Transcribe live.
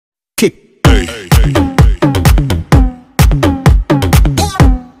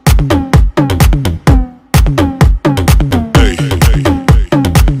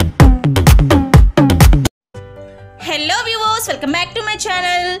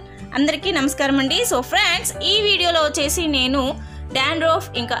అందరికీ నమస్కారం అండి. సో ఫ్రెండ్స్, ఈ వీడియోలో వచ్చేసి నేను డాండ్రఫ్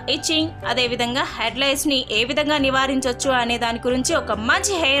ఇంకా ఇచ్చింగ్ అదే విధంగా హెడ్ లైస్ ని ఏ విధంగా నివారించవచ్చు అనే దాని గురించి ఒక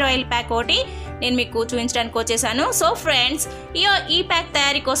మంచి హెయిర్ ఆయిల్ ప్యాక్ ఒకటి నేను మీకు చూపించడానికి వచ్చేసాను. సో ఫ్రెండ్స్, ఈ ప్యాక్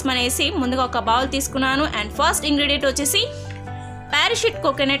తయారీ కోసం అనేసి ముందుగా ఒక బౌల్ తీసుకున్నాను. అండ్ ఫస్ట్ ఇంగ్రీడియంట్ వచ్చేసి పారాషూట్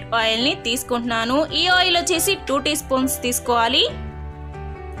కోకోనట్ ఆయిల్ ని తీసుకుంటున్నాను. ఈ ఆయిల్ వచ్చేసి 2 టీ స్పూన్స్ తీసుకోవాలి.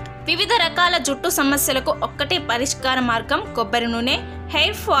 వివిధ రకాల జుట్టు సమస్యలకు ఒక్కటే పరిష్కార మార్గం కొబ్బరి నూనె.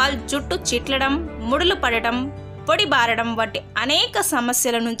 హెయిర్ ఫాల్, జుట్టు చిట్లడం, ముడులు పడటం, పొడి బారడం వంటి అనేక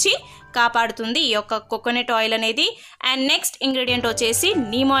సమస్యల నుంచి కాపాడుతుంది ఈ యొక్క కోకోనట్ ఆయిల్ అనేది. అండ్ నెక్స్ట్ ఇంగ్రీడియంట్ వచ్చేసి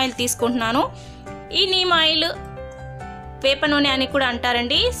నీమ్ ఆయిల్ తీసుకుంటున్నాను. ఈ నీమ్ ఆయిల్ వేప నూనె అని కూడా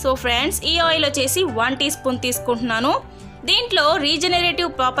అంటారండి. సో ఫ్రెండ్స్, ఈ ఆయిల్ వచ్చేసి 1 టీ స్పూన్ తీసుకుంటున్నాను. దీంట్లో రీజనరేటివ్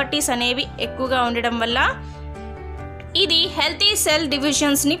ప్రాపర్టీస్ అనేవి ఎక్కువగా ఉండడం వల్ల ఇది హెల్తీ సెల్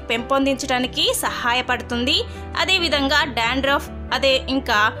డివిజన్స్ ని పెంపొందించడానికి సహాయపడుతుంది. అదేవిధంగా డాండ్రఫ్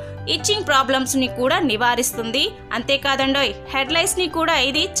ఇంకా ఇచ్చింగ్ ప్రాబ్లమ్స్ ని కూడా నివారిస్తుంది. అంతేకాదండి, హెడ్ లైస్ ని కూడా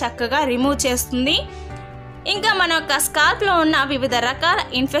ఇది చక్కగా రిమూవ్ చేస్తుంది. ఇంకా మన యొక్క స్కాల్ప్ లో ఉన్న వివిధ రకాల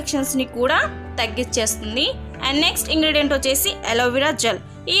ఇన్ఫెక్షన్స్ ని కూడా తగ్గించేస్తుంది. అండ్ నెక్స్ట్ ఇంగ్రీడియంట్ వచ్చేసి అలోవెరా జెల్.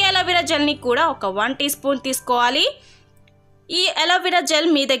 ఈ అలోవెరా జెల్ ని కూడా ఒక 1 టీ స్పూన్ తీసుకోవాలి. ఈ అలోవెరా జెల్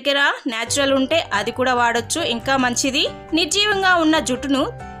మీ దగ్గర న్యాచురల్ ఉంటే అది కూడా వాడొచ్చు, ఇంకా మంచిది. నిర్జీవంగా ఉన్న జుట్టును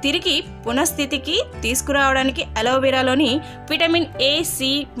తిరిగి పునఃస్థితికి తీసుకురావడానికి అలోవెరాలోని విటమిన్ ఏ,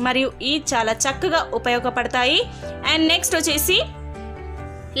 సి మరియు ఈ చాలా చక్కగా ఉపయోగపడతాయి. అండ్ నెక్స్ట్ వచ్చేసి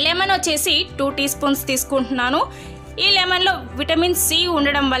లెమన్ వచ్చేసి 2 టీ స్పూన్స్ తీసుకుంటున్నాను. ఈ లెమన్లో విటమిన్ సి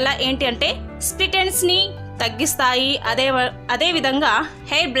ఉండడం వల్ల ఏంటి అంటే స్ప్లిట్ ఎండ్స్ ని తగ్గిస్తాయి. అదే విధంగా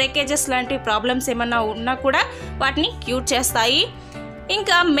హెయిర్ బ్రేకేజెస్ లాంటి ప్రాబ్లమ్స్ ఏమన్నా ఉన్నా కూడా వాటిని క్యూర్ చేస్తాయి.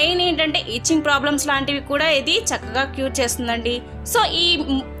 ఇంకా మెయిన్ ఏంటంటే ఇచ్చింగ్ ప్రాబ్లమ్స్ లాంటివి కూడా ఇది చక్కగా క్యూర్ చేస్తుందండి. సో ఈ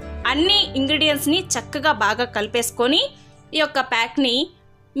అన్ని ఇంగ్రీడియంట్స్ని చక్కగా బాగా కలిపేసుకొని ఈ యొక్క ప్యాక్ని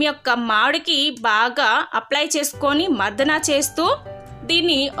మీ యొక్క మాడికి బాగా అప్లై చేసుకొని మర్దన చేస్తూ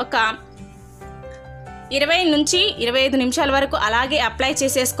దీన్ని ఒక 20 నుంచి 25 నిమిషాల వరకు అలాగే అప్లై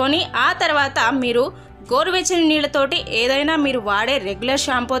చేసేసుకొని ఆ తర్వాత మీరు గోరువెచ్చని నీళ్ళతోటి ఏదైనా మీరు వాడే రెగ్యులర్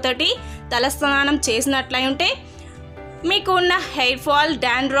షాంపూ తోటి తలస్నానం చేసినట్లయి ఉంటే మీకు ఉన్న హెయిర్ ఫాల్,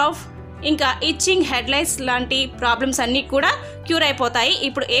 డాండ్రఫ్ ఇంకా ఇచ్చింగ్, హెడ్ లైస్ లాంటి ప్రాబ్లమ్స్ అన్నీ కూడా క్యూర్ అయిపోతాయి.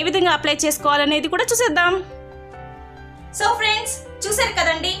 ఇప్పుడు ఏ విధంగా అప్లై చేసుకోవాలనేది కూడా చూసేద్దాం. సో ఫ్రెండ్స్, చూసారు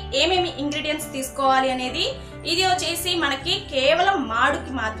కదండి ఏమేమి ఇంగ్రీడియంట్స్ తీసుకోవాలి అనేది. ఇది వచ్చేసి మనకి కేవలం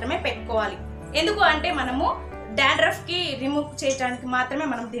మాడుకి మాత్రమే పెట్టుకోవాలి. ఎందుకు అంటే మనము డాండ్రఫ్ కి రిమూవ్ చేయడానికి మాత్రమే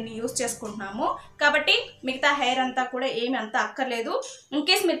మనం దీన్ని యూజ్ చేసుకుంటున్నాము. కాబట్టి మిగతా హెయిర్ అంతా కూడా ఏమి అంత అక్కర్లేదు. ఇన్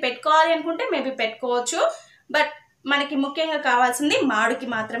కేస్ మీరు పెట్టుకోవాలి అనుకుంటే మేబీ పెట్టుకోవచ్చు. బట్ మనకి ముఖ్యంగా కావాల్సింది మాడుకి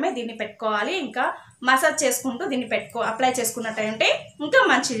మాత్రమే దీన్ని పెట్టుకోవాలి. ఇంకా మసాజ్ చేసుకుంటూ దీన్ని అప్లై చేసుకున్నట్టయితే ఇంకా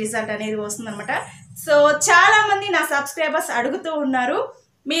మంచి రిజల్ట్ అనేది వస్తుంది అనమాట. సో చాలా మంది నా సబ్స్క్రైబర్స్ అడుగుతూ ఉన్నారు,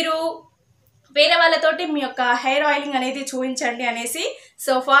 మీరు వేరే వాళ్ళతోటి మీ యొక్క హెయిర్ ఆయిలింగ్ అనేది చూపించండి అనేసి.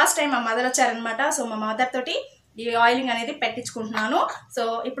 సో ఫస్ట్ టైం మా మదర్ వచ్చారనమాట. సో మా మదర్ తోటి ఈ ఆయిలింగ్ అనేది పెట్టించుకుంటున్నాను. సో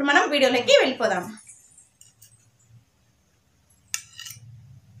ఇప్పుడు మనం వీడియోలోకి వెళ్ళిపోదాం.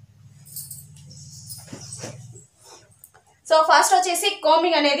 సో ఫస్ట్ వచ్చేసి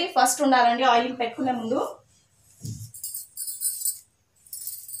కోమింగ్ అనేది ఫస్ట్ ఉండాలండి ఆయిలింగ్ పెట్టుకునే ముందు.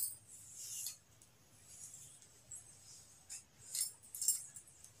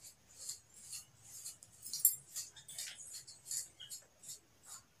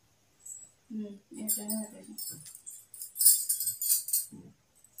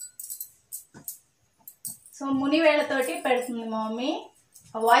 సో ముని వేళ్ళతోటి పెడుతుంది మా మమ్మీ.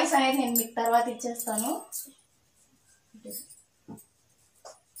 ఆ వాయిస్ అనేది నేను మీకు తర్వాత ఇచ్చేస్తాను.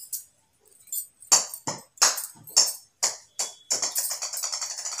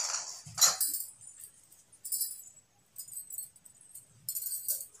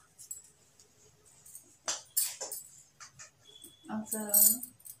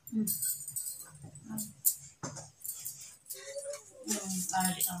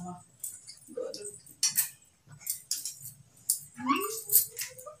 అది అమ్మ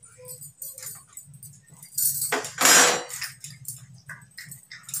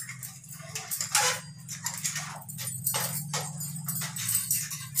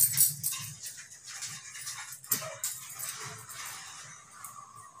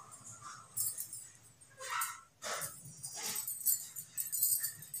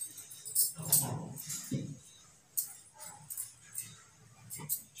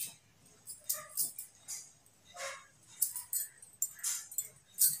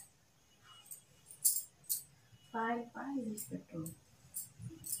పాయి పెట్టు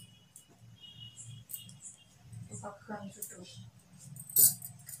పక్కన చుట్టూ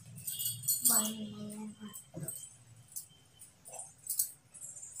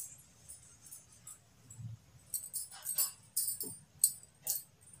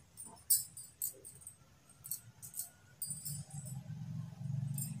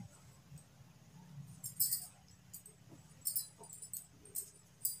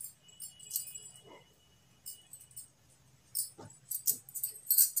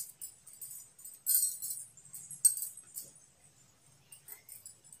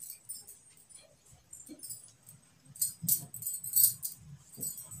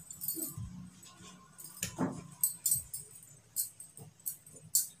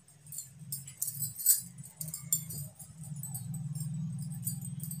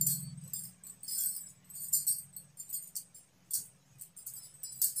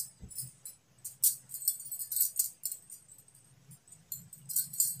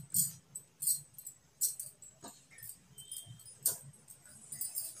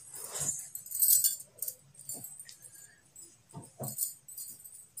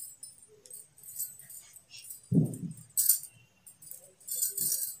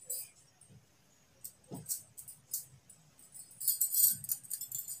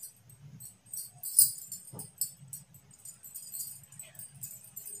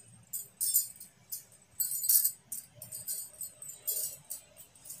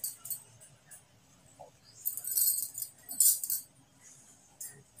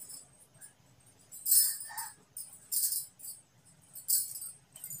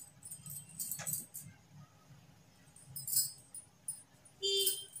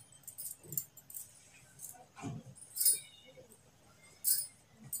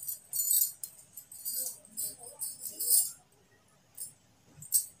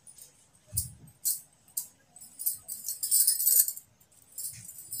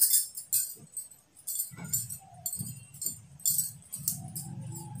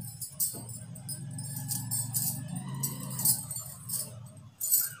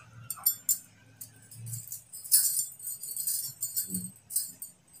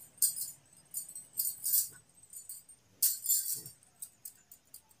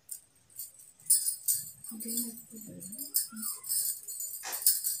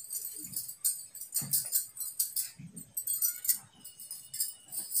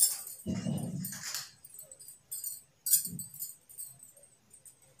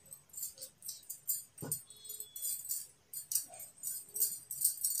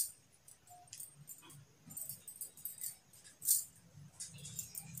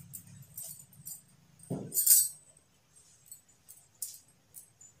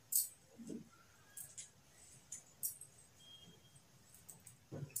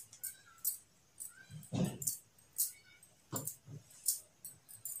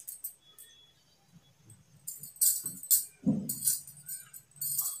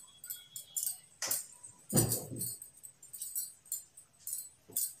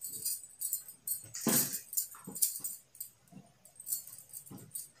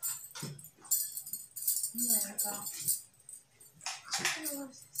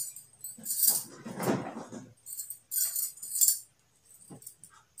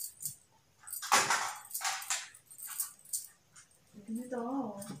దీనితో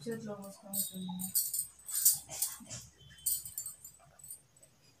చేతిలో పోసుకుంటుంది.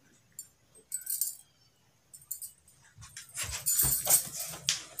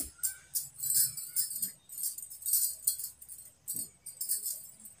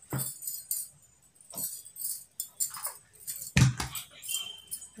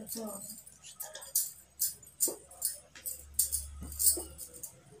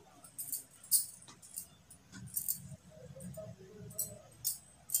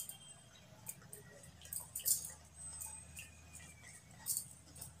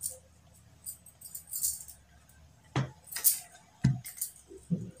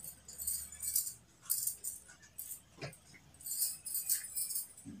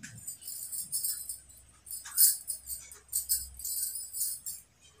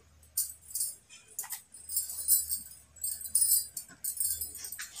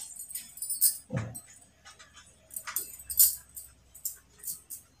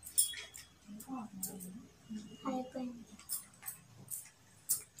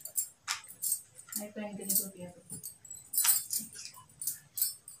 అయిపోయింది చూపించారు.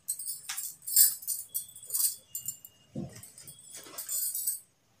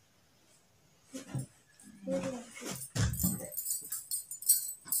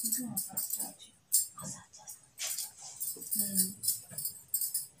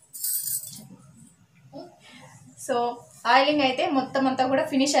 సో ఆయిలింగ్ అయితే మొత్తం అంతా కూడా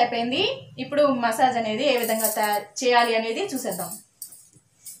ఫినిష్ అయిపోయింది. ఇప్పుడు మసాజ్ అనేది ఏ విధంగా చేయాలి అనేది చూసేద్దాం.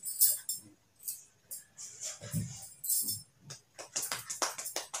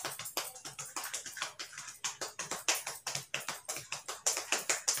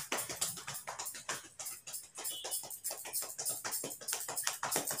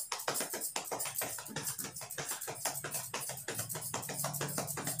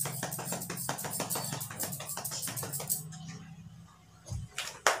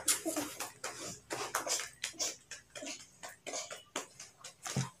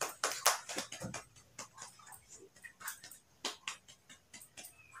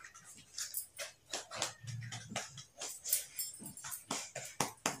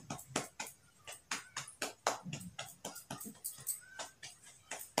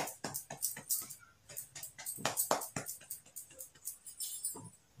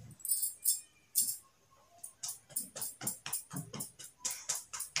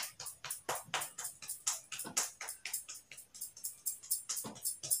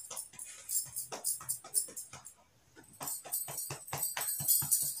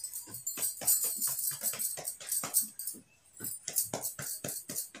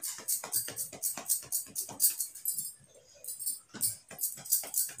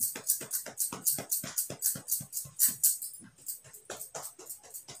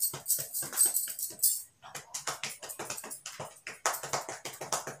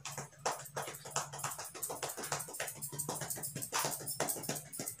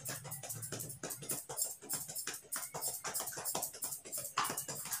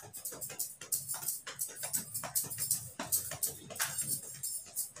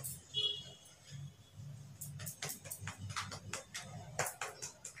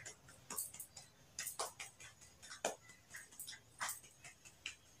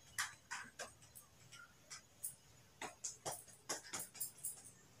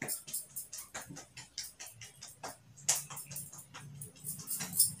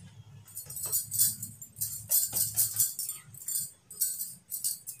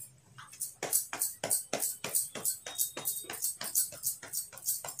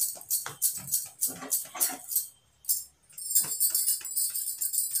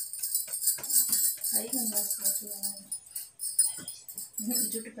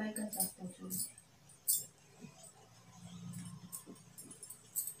 జుట్టు పైకి చేస్తాం చూడండి.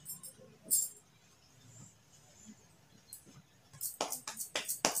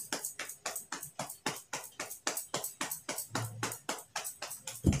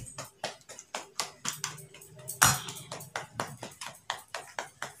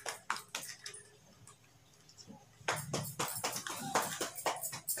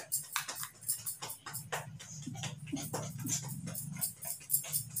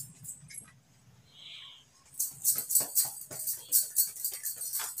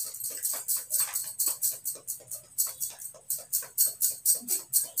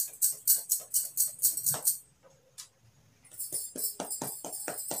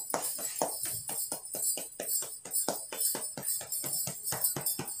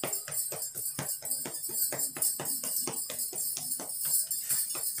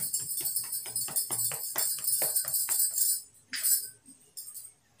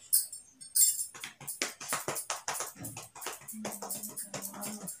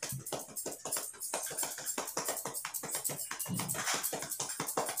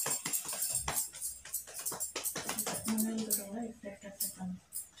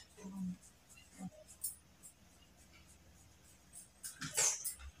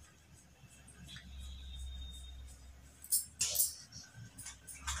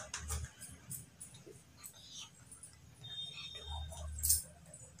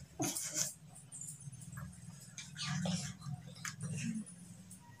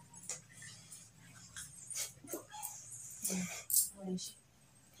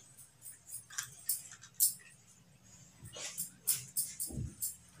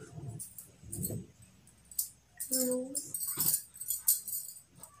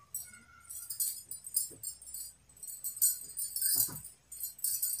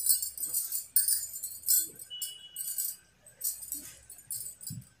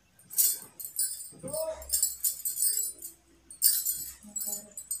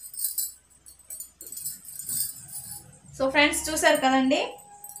 సో ఫ్రెండ్స్ చూసారు కదండి,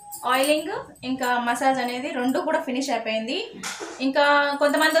 ఆయిలింగ్ ఇంకా మసాజ్ అనేది రెండు కూడా ఫినిష్ అయిపోయింది. ఇంకా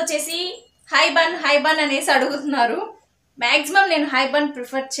కొంతమంది వచ్చేసి హై బన్ అనేసి అడుగుతున్నారు. మ్యాక్సిమం నేను హై బన్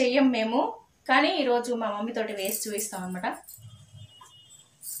ప్రిఫర్ చెయ్యం మేము, కానీ ఈరోజు మా మమ్మీ తోటి వేసి చూపిస్తాం అనమాట.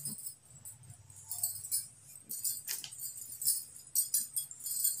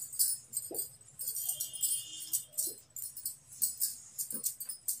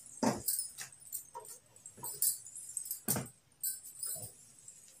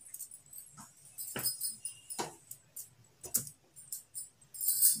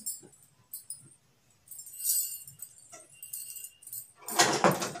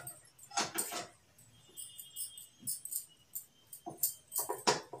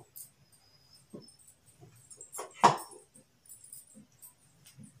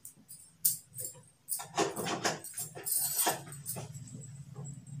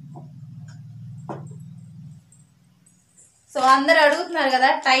 సో అందరు అడుగుతున్నారు కదా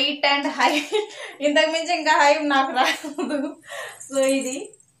టైట్ అండ్ హై, ఇంతకు మించి ఇంకా హై నాకు రాదు. సో ఇది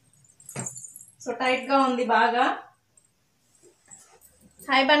సో టైట్గా ఉంది బాగా.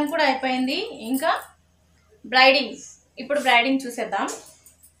 హై బన్ కూడా అయిపోయింది. ఇంకా బ్రైడింగ్, ఇప్పుడు బ్రైడింగ్ చూసేద్దాం.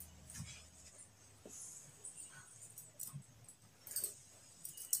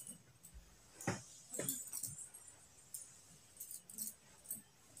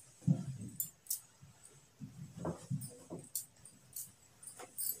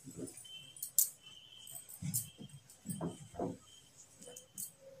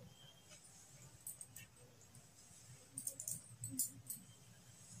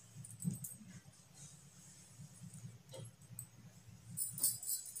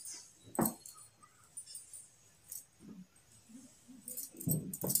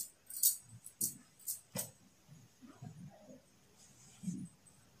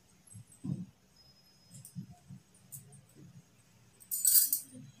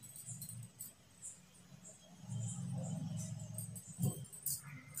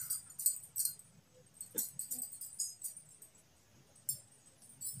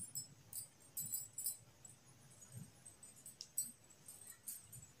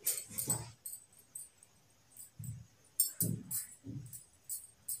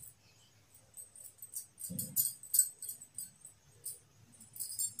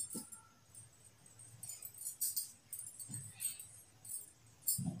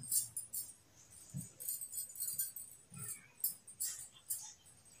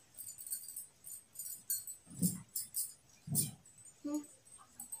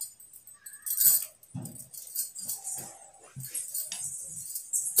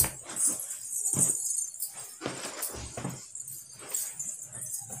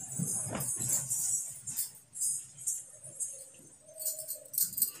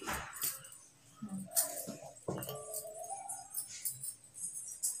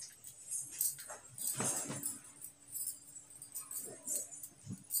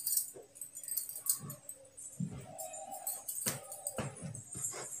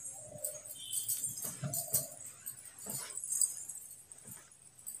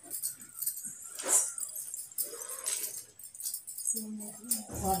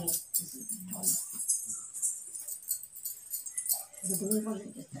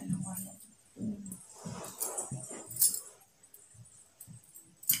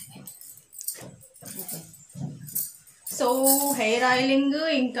 సో హెయిర్ ఆయిలింగ్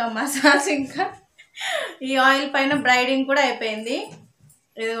ఇంకా మసాజ్ ఇంకా ఈ ఆయిల్ పైన బ్రైడింగ్ కూడా అయిపోయింది.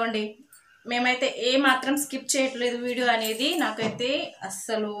 ఇదిగోండి, మేమైతే ఏ మాత్రం స్కిప్ చేయట్లేదు వీడియో అనేది. నాకైతే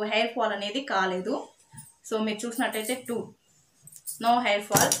అస్సలు హెయిర్ ఫాల్ అనేది కాలేదు. సో మీరు చూసినట్టయితే no hair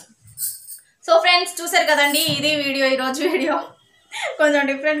fall. So friends చూసారు కదండి, ఇది వీడియో, ఈరోజు వీడియో. కొంచెం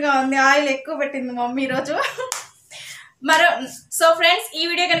డిఫరెంట్గా ఉంది, ఆయిల్ ఎక్కువ పెట్టింది మమ్మీ ఈరోజు. సో ఫ్రెండ్స్, ఈ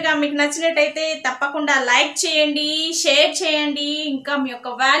వీడియో కనుక మీకు నచ్చినట్టయితే తప్పకుండా లైక్ చేయండి, షేర్ చేయండి, ఇంకా మీ యొక్క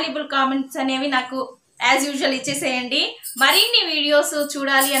వాల్యుబుల్ కామెంట్స్ అనేవి నాకు యాజ్ యూజువల్ ఇచ్చేసేయండి. మరిన్ని వీడియోస్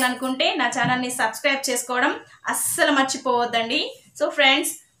చూడాలి అని అనుకుంటే నా ఛానల్ని సబ్స్క్రైబ్ చేసుకోవడం అస్సలు మర్చిపోవద్దండి. సో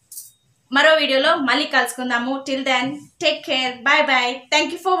ఫ్రెండ్స్, మరో వీడియోలో మళ్ళీ కలుసుకుందాము. Till then take care, bye bye,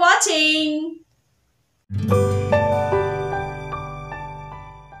 thank you for watching.